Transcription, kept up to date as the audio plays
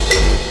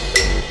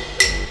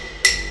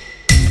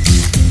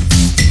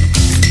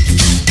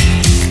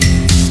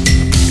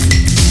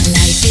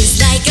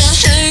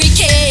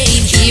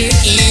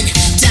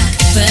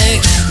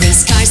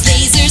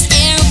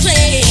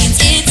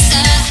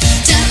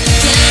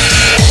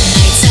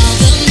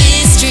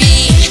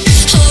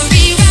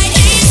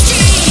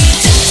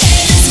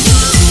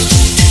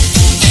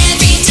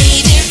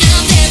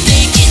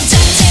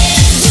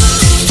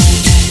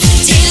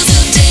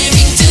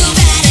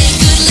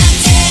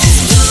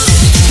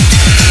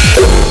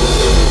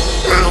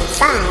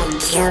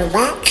The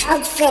wax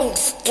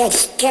offense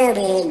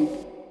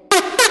disturbing.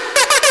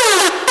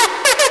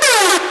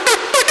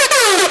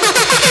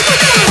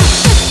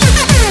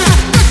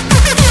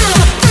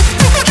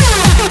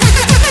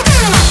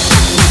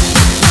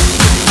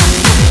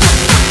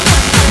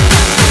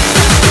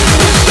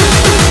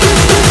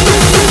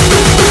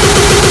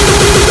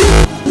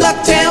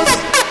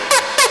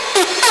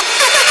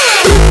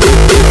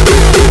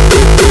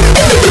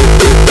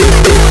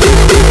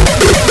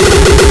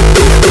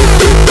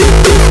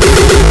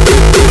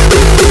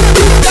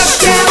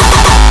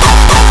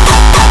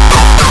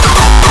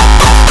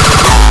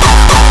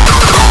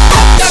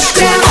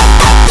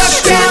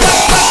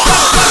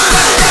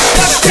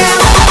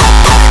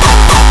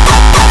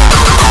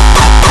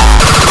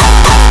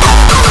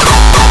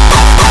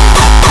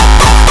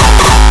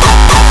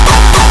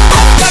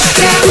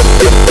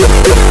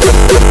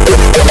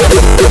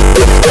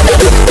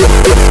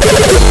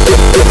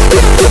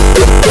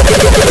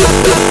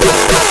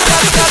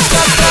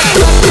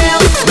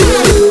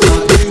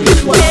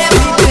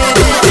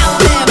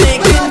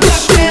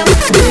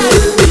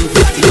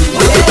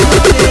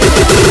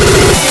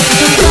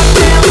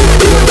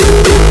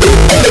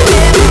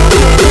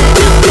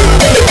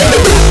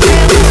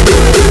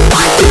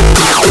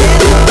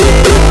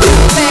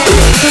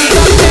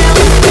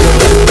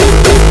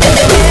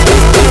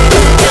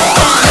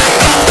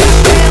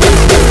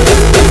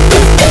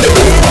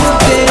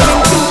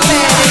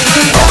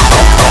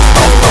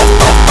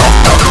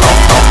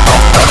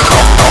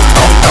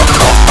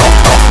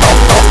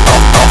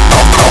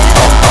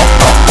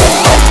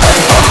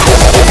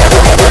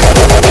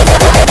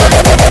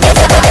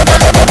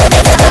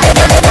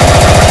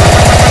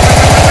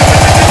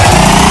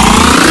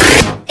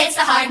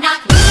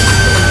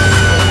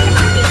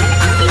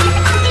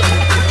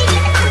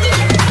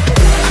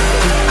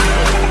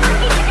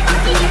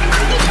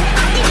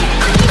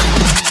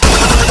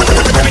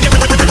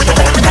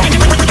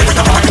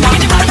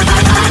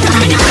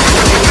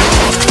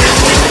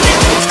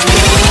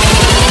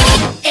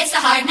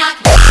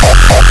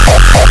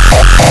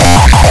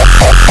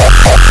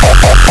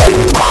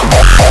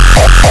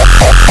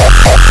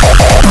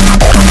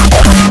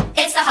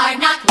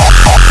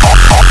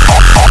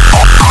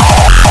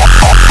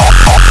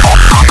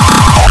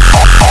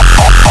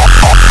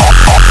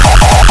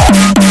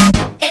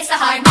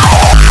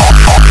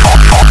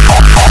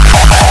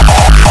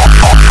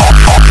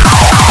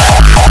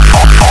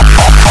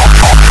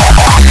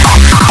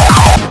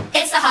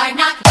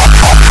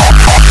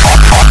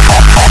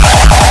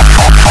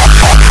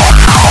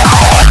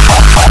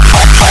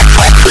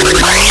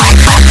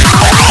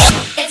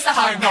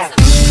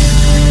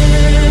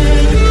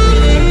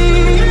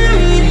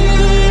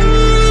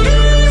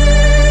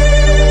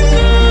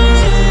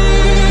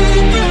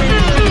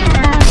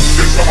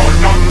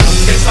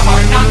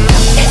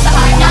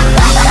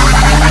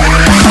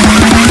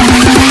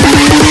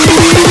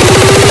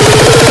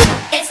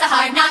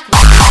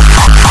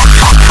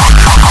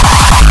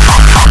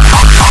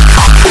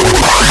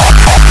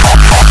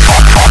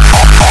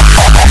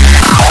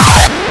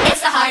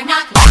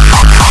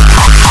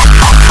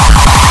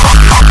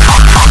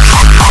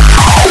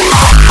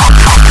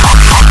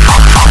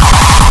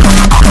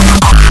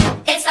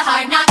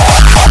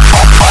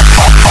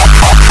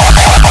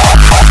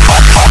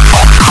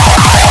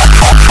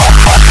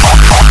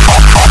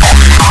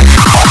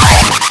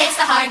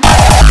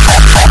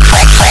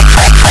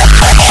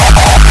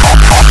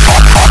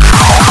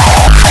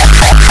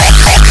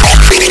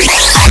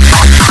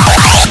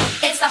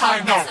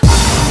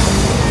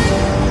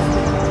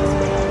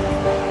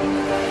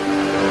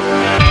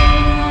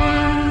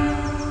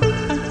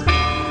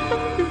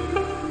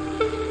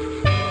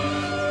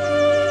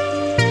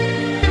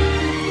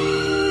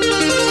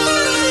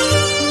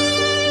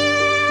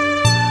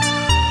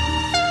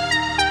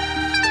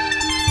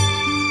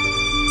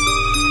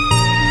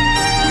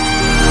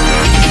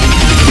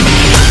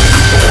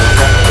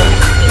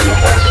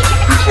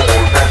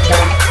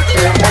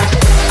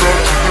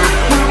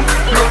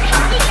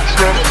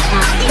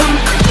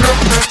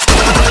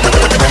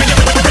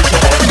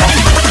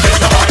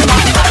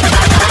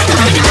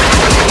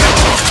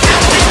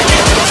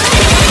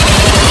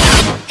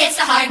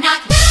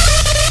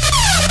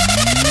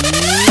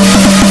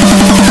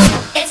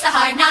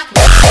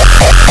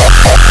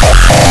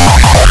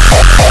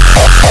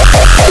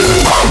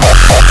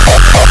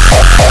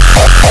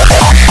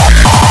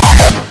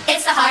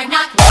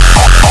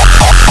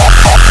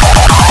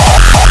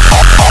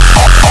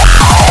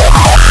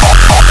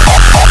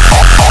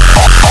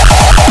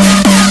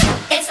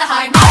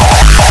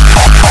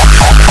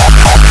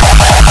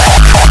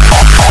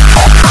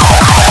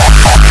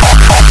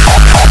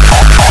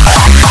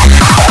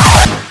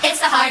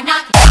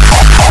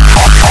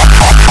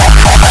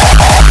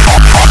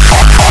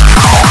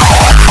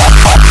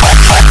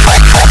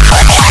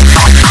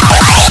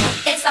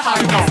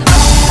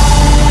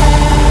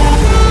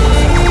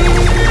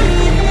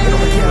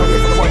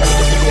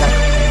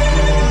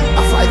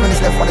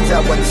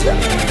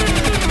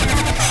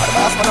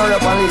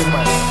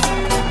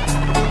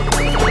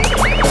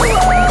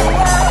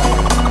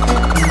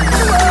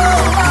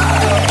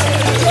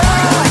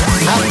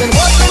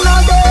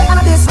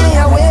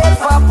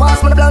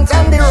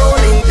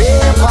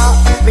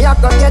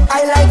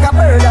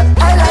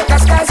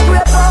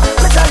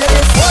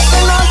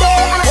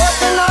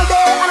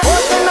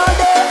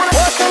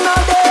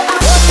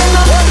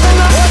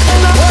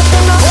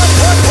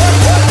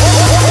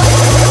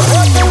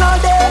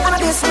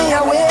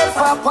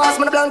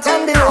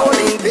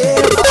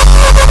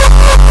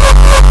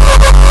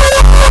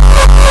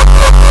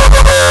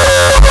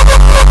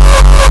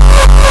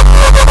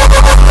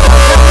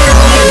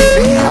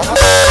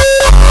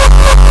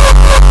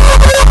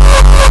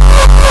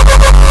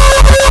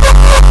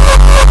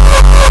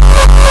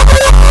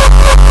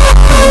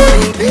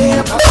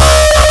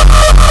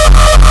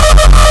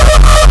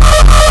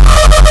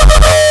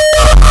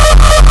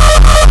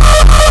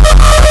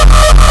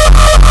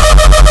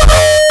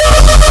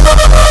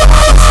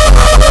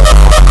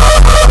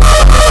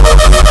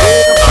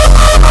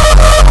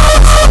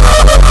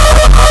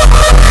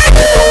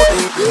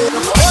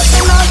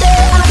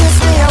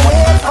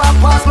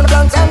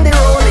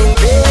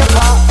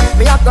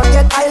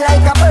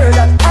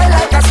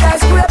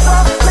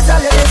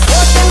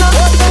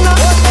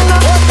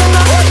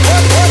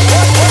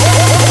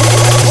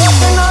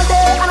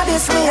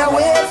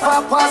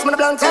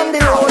 blunt and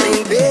the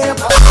rolling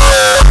paper.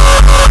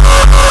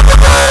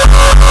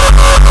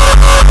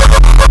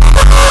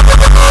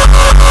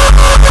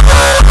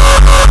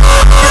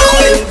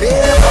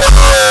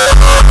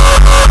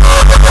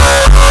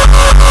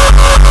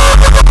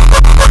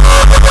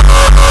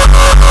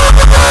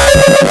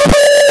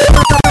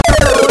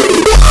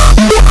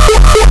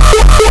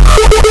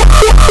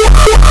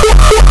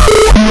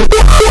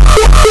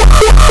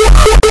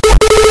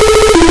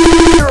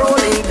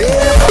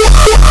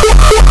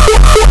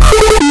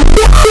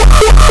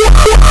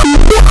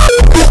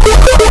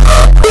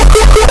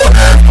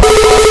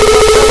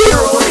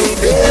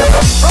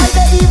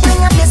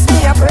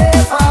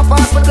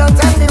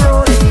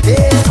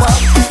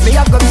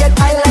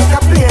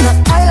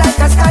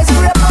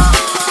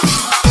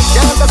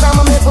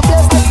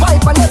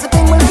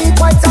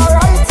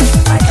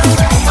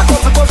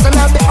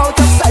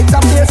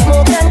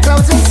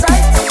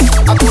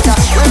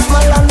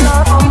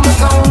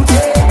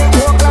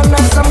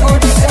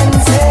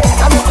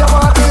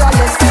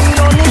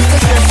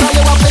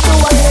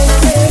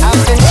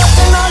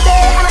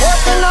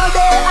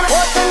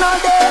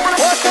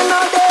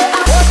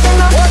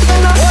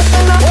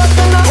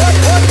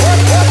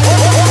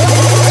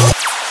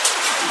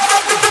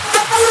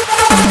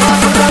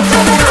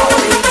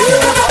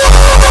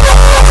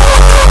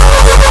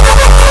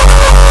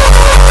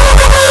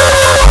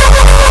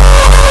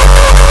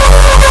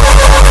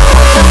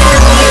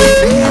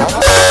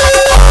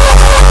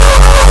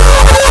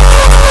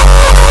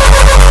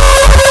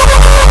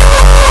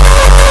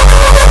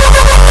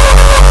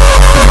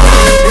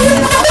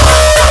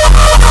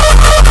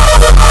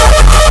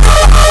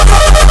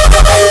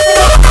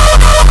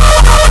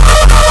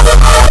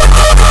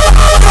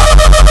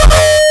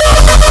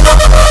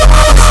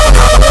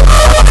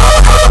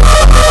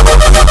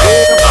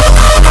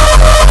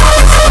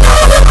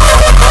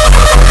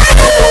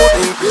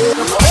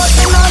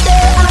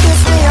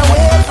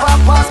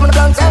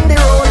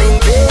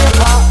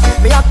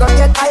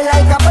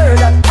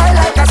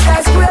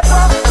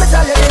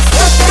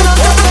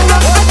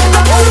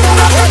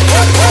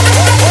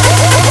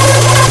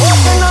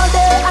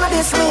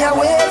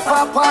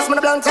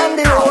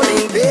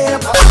 Rolling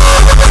paper.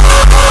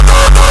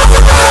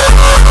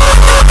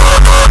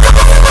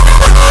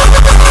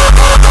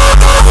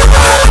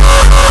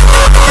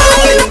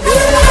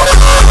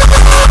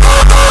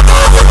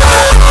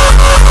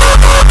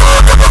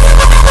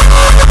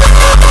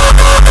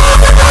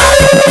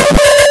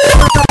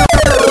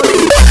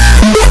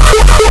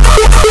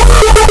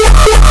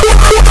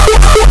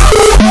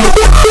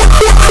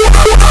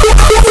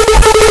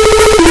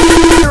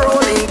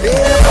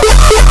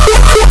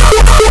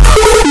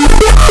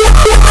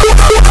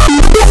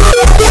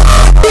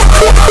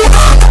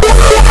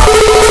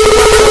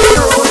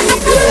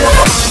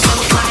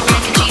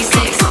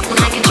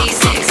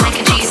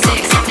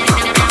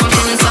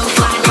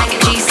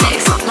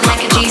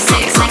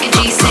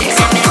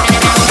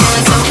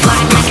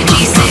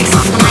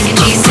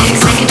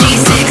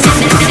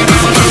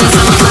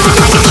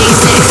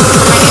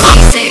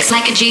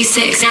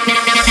 G6.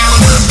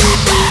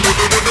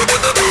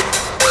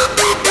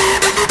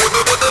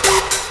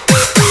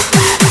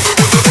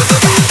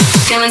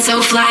 Feeling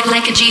so fly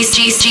like a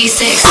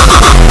G6.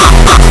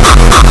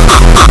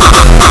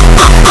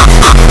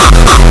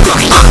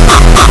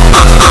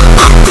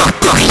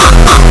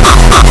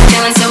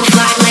 Feeling so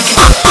fly like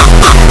a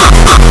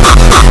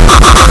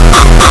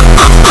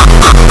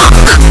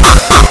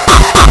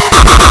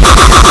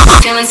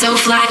feeling so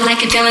fly like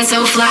a feeling so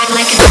fly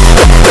like a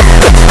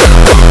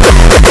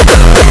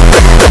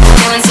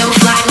feeling so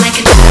fly like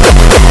a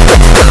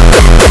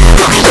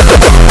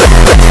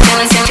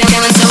feeling so feeling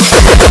so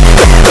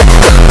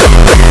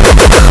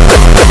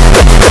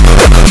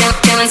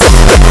feeling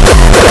so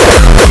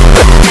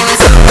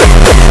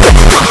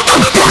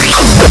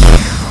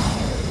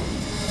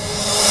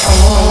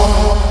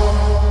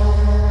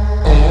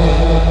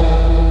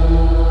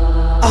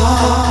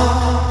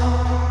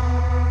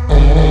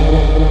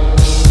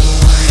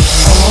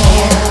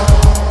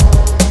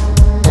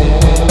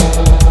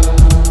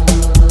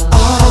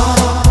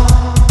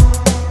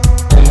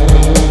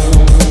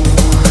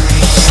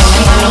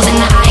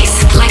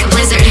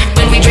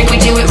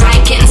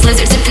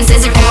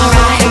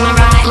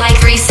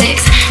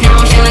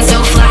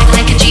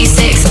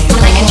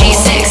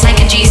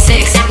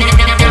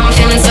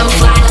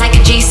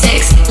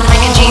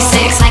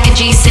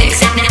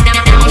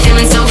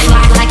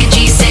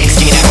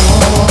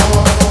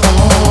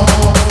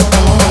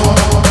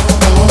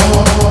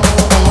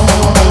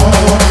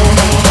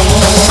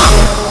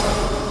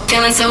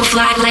so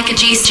fly like a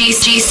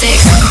G6.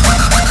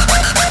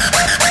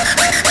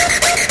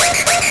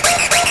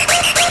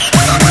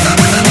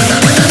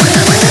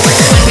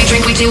 When we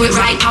drink, we do it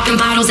right, popping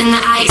bottles in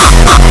the ice.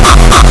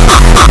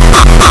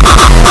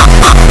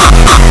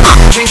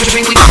 Drink, we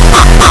drink, we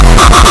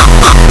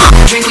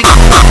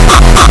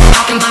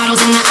popping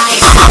bottles in the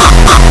ice.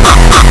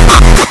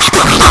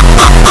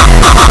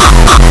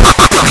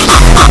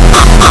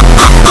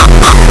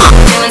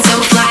 Feeling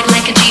so fly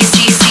like a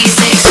G6.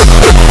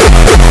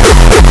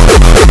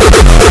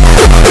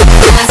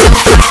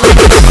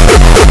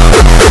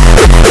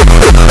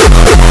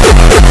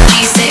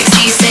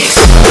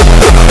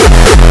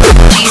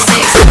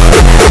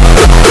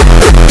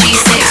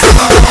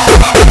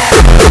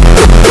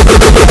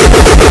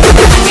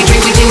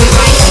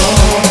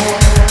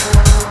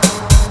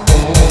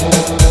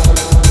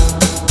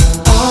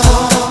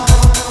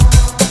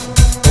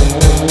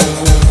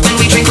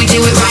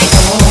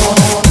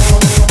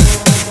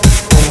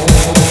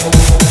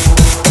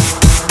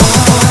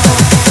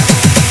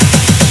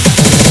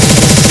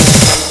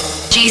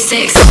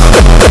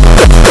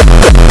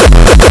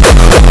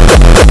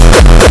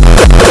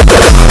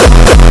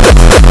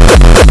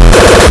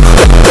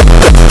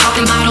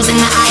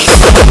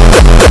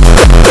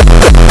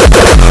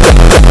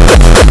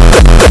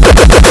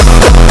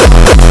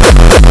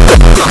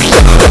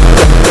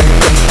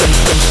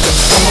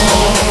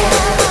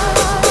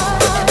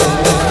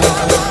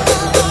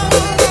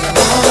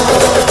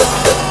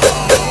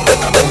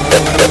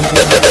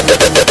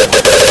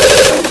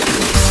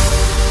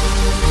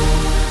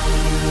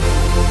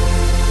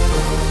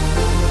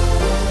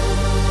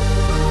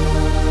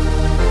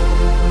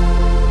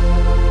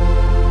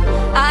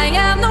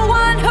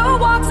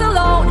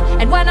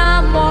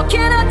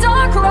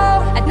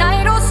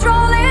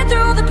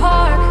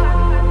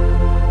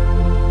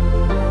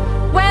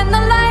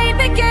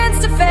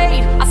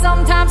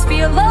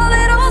 feel a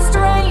little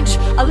strange,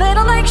 a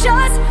little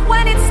anxious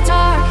when it's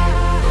dark.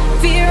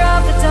 Fear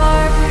of the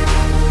dark,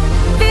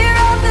 fear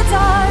of the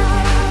dark,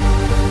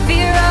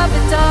 fear of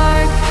the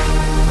dark,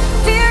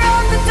 fear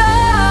of the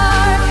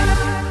dark.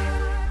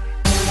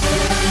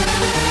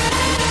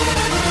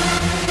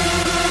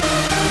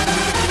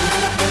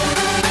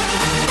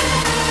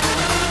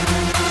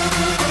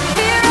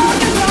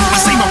 I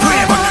say my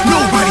prayer, but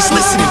nobody's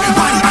listening.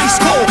 Body ice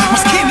cold, my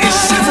skin is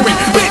shivering.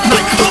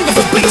 Midnight, hunger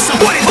for peace, I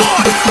want it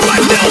hard.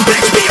 Right now,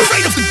 bitch, be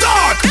afraid of the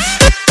dark.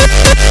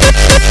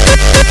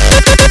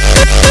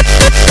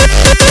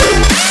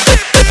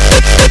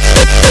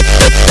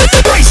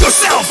 Brace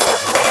yourself,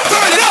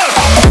 turn it up.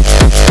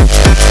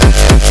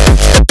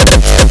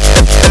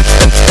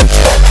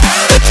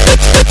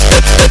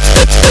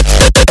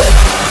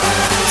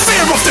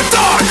 Fear of the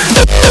dark.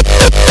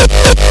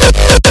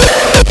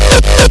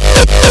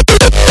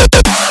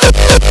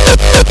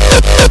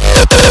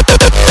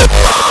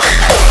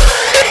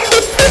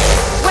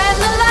 When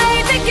the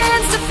light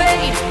begins to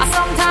fade, I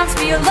sometimes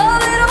feel a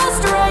little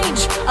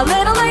strange, a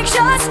little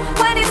anxious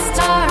when it's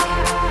dark.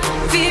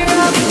 Fear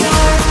of the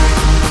dark,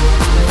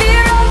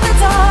 fear of the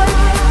dark,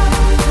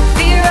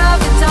 fear of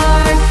the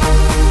dark,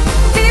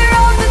 fear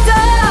of the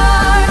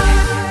dark,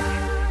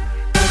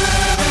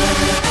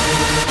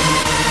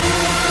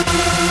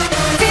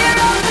 fear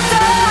of the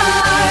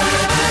dark,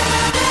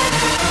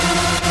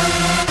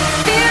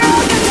 fear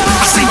of the dark.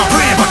 I say my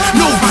prayer, but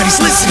nobody's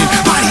listening.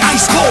 Body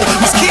ice cold,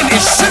 my skin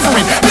is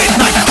shivering.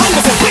 Midnight,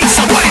 hunger for peace,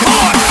 I want it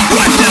hard.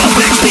 Right now,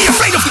 bitch, be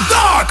afraid of the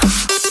dark.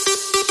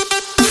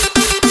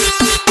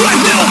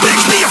 Right now,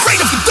 bitch, be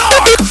afraid of the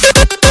dark.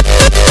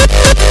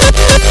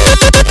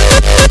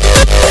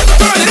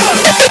 Burn it up.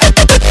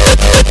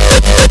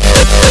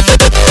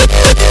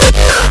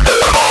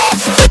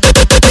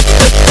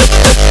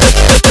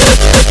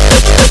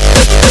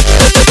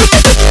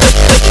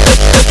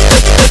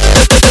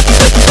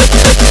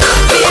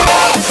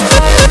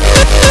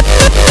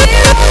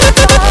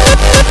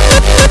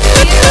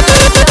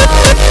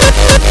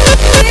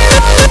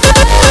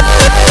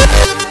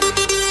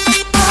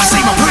 I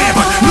say my prayer,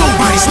 but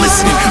nobody's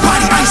listening.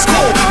 Body ice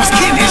cold, my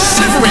skin is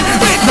shivering.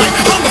 Midnight,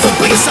 hunger for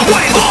peace, I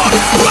want it hard.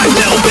 Right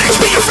now, bitch,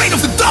 be afraid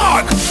of the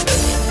dark.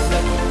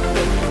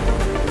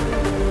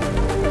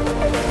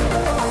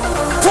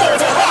 For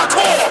the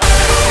hardcore.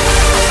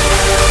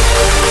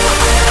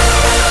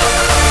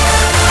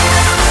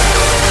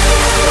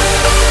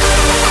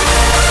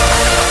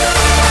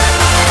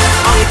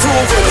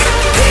 Unproven,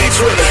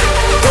 hatred,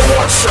 the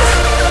watcher.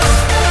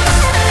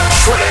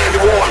 Shred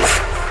one,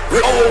 we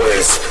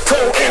always go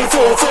in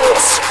full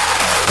force.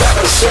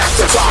 Weapon check,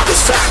 the talk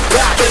is fact.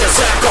 Back in the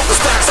sack of the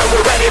stacks, and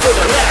we're ready for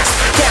the next.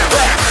 Get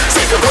back,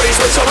 take a breeze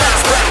with your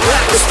last breath.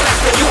 Let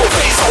respect, and you will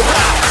face all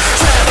rap.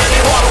 Shred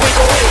anyone, we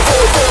go in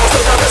full force.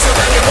 Don't listen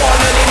to anyone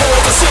anymore.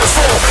 The seal's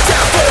full,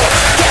 down for.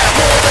 Get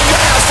more than you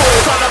asked for.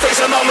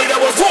 Connotation on me that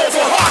was wrong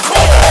for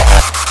hardcore.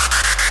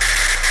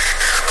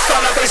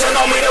 Connotation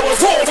on me that was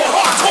wrong for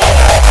hardcore.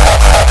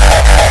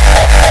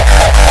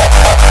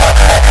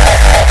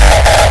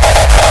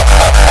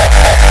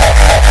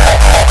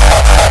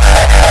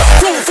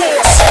 Full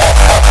force.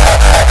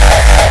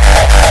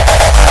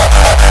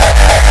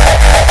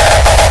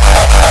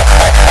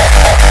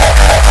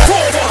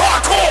 For the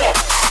hardcore.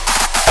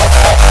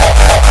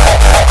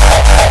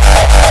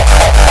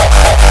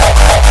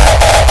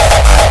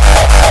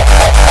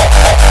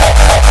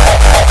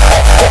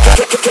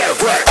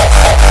 Get wrecked.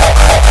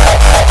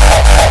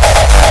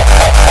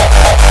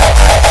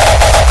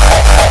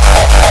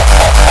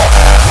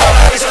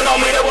 Connotation on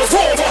me that was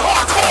wrong for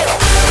hardcore.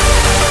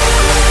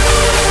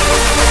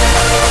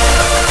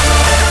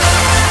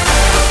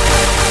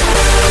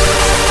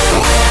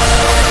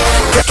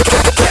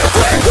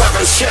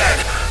 Weapon check,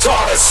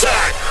 target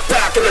sack.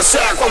 Back in the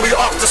sack when we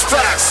off the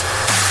tracks.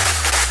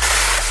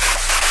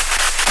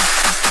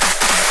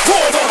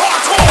 For the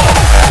hardcore.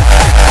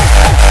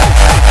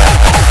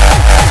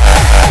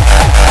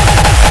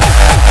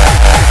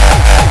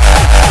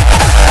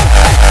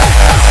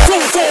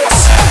 Full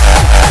force.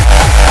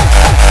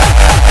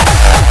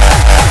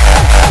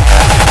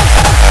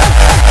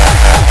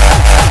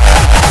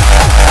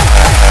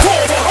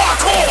 For the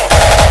hardcore.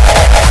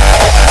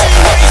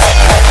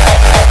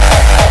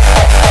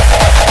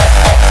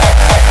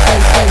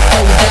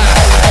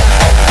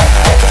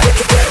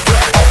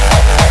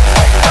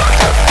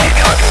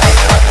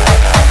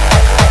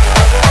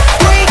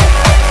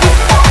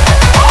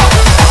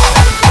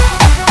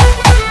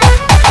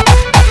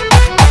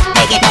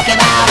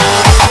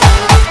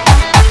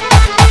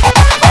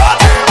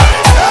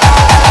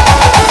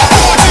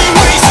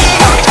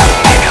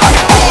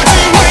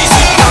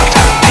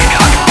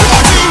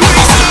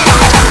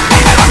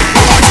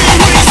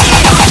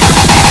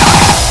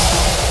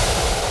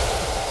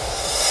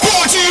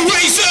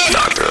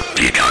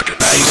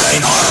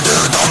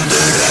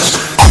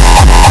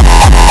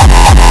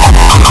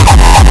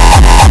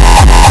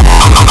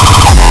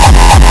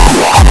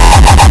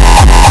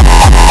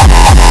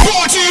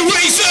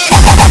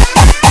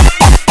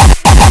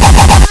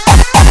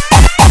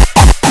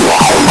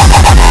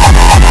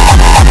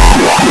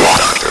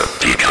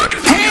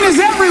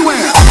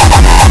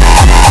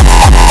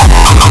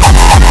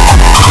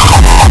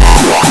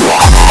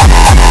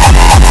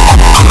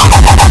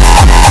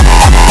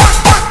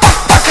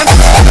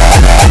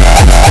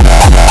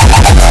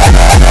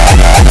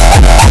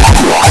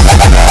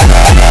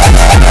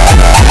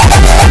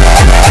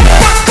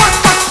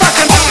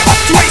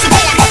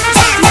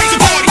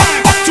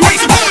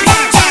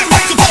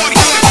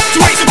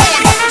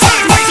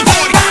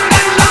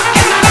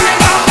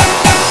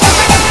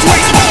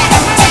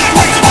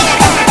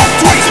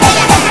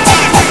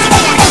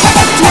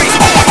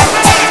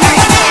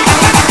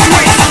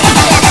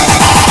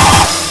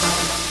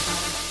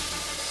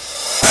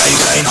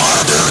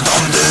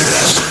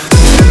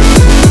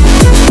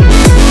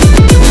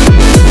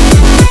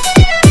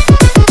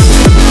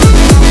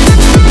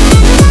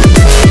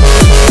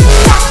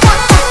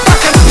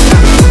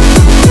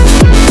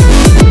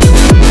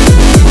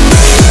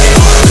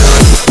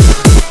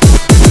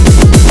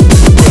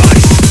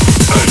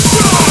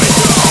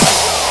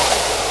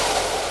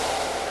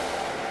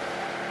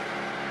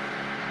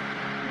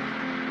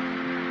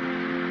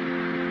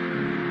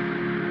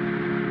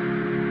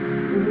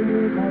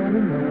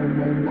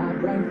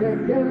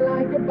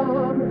 Like a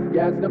bomb,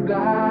 yes, the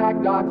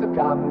black dogs have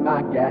come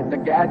again to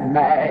get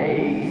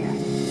me.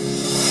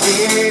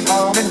 Keep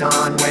holding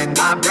on when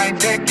my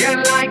brain's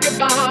ticking like a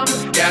bomb.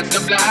 Yes,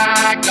 the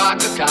black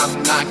dogs have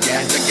come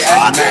again to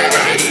get me.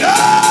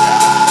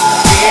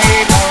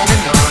 Keep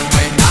holding on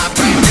when my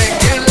brain's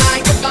ticking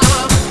like a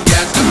bomb.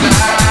 Yes, the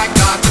black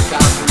dogs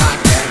have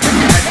come again to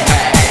get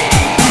me.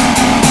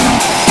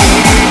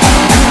 Keep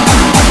holding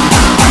on when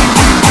my brain's ticking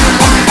like a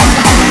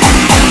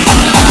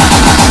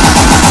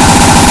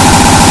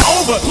bomb.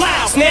 Over,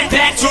 loud, snap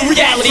back to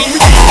reality.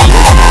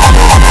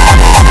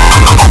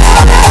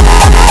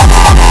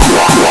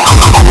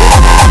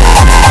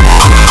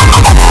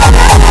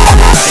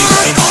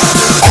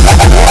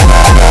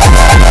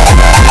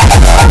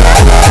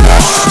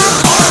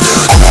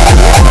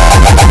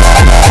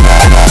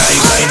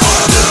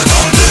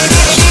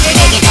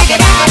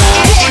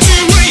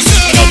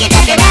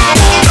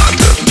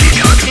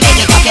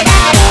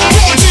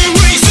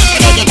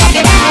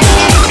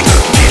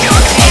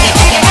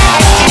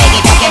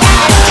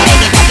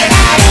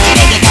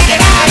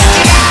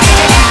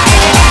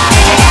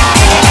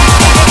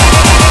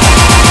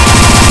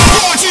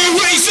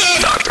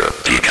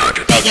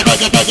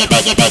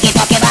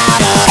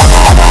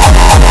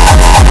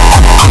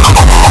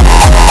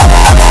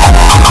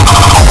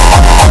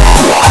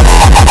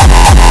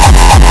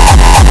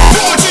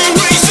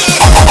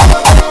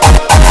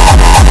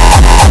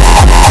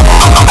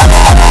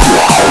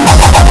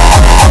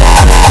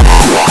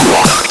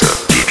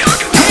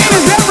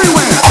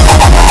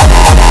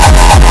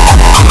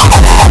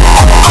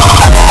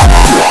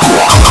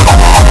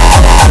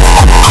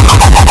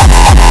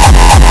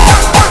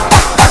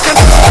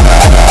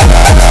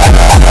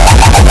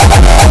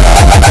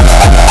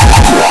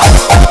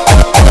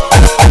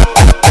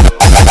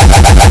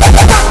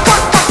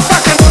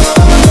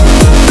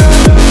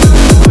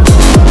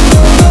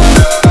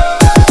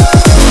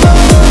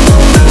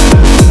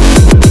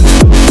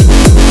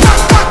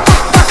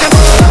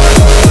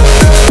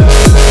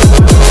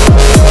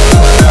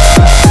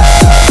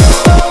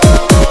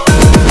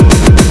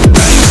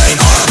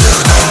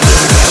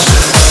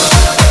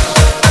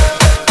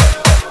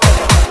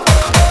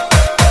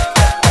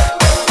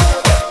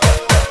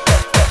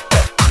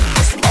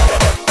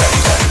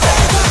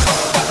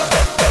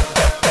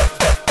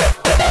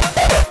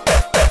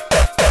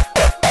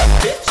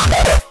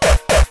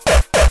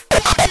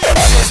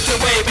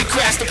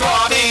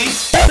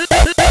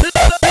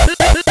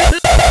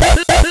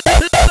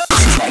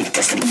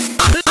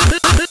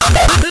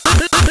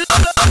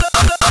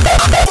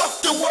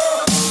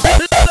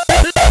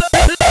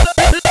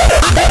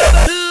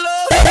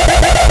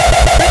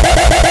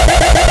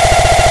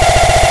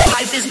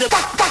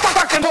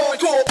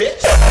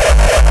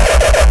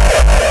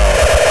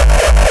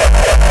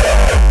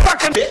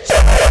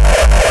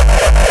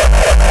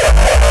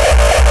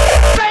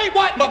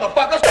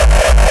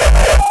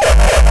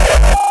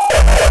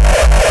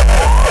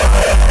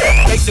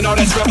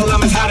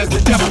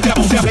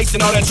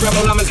 Wasting all that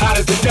trouble, I'm as hot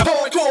as the devil.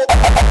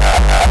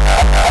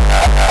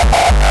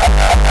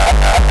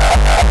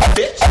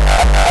 Bitch.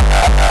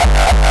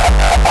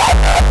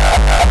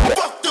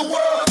 Fuck the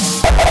world.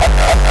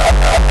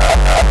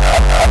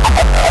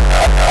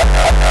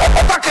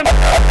 Fucking.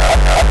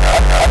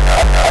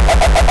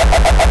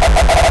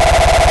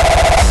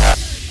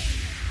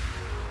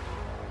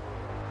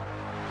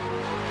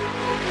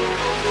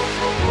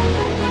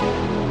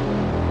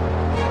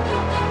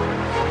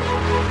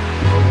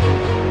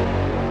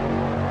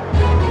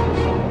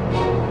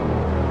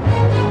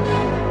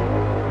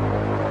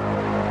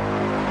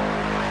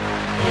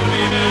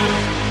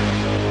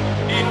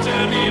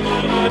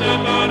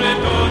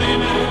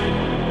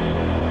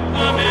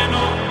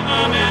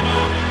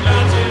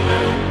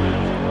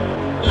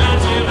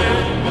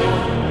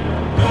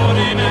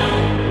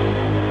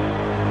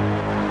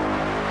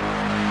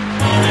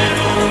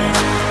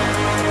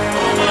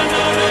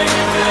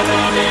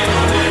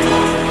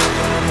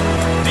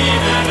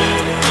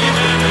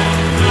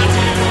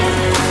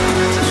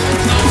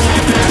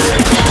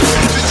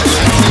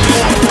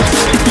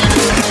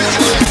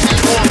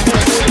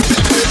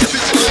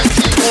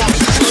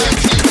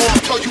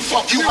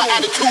 You, my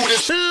attitude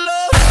is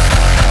love.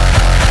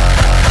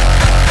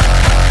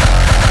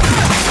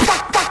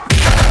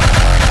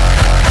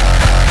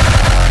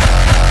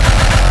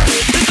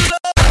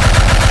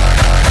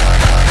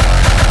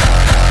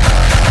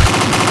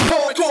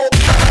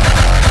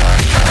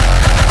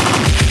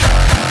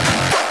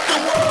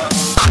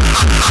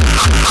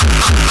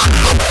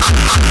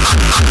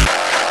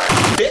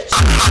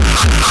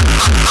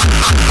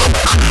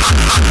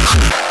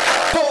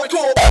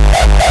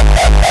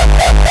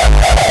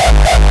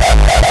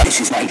 This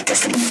is my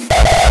destiny.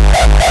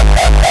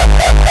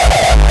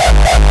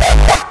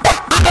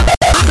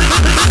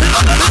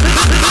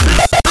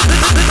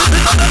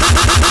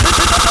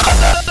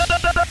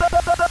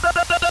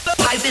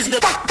 Life is the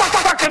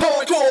fucking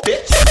hardcore,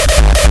 bitch.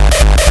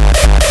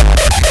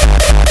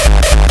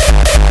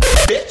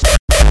 Bitch.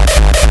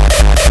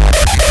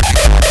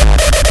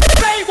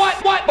 Say what,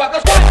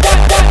 buggers, what?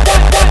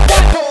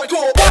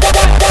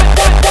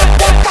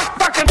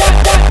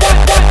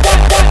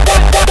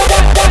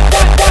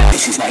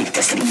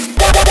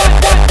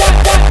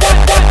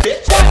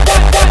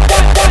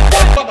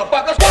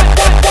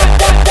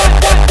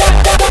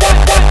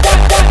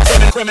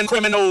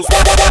 criminals. Say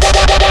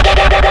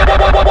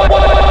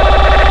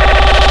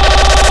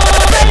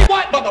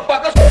what,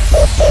 motherfuckers?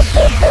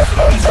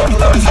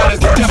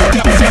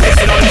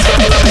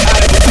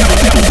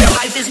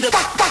 Life is the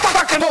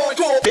fucking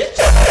hardcore, bitch.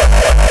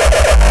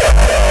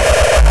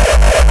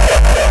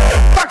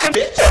 Fucking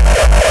bitch.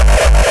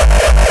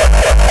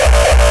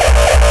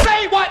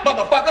 Say what,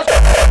 motherfuckers?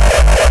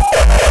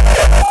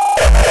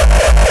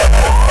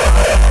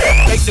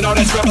 Mixing all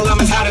that trouble, I'm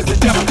as hot as the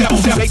devil.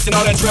 Mixing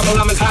all that trouble,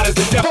 I'm as hot as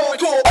the devil.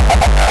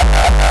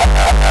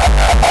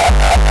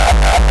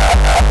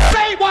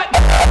 Say what?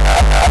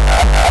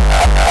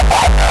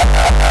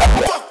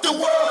 Fuck the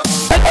world.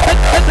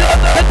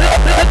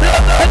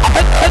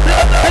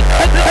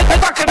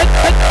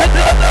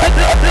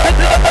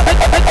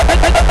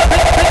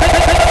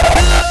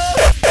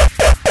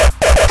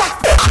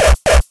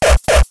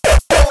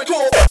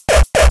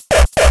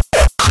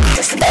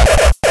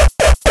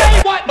 Say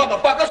what,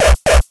 motherfuckers?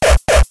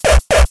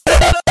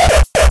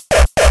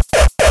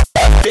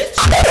 Bitch.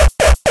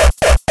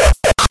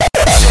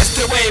 Just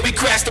the way we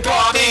crash the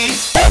party.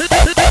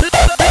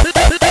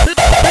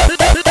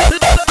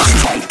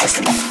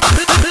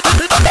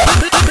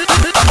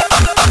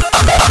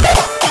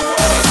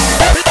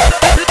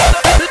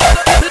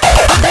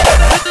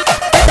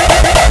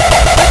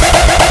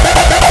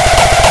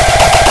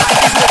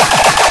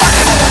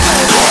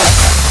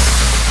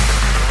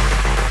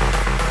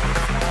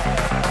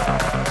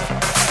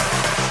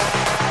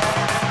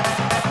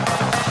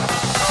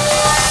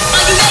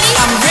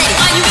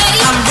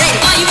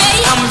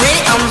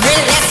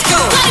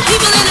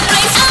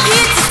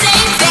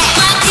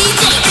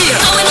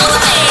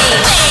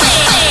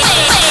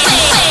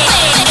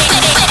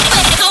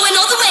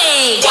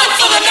 One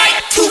for the night,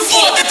 two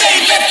for the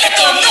day. Let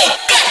them know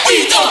that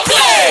we don't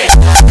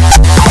play.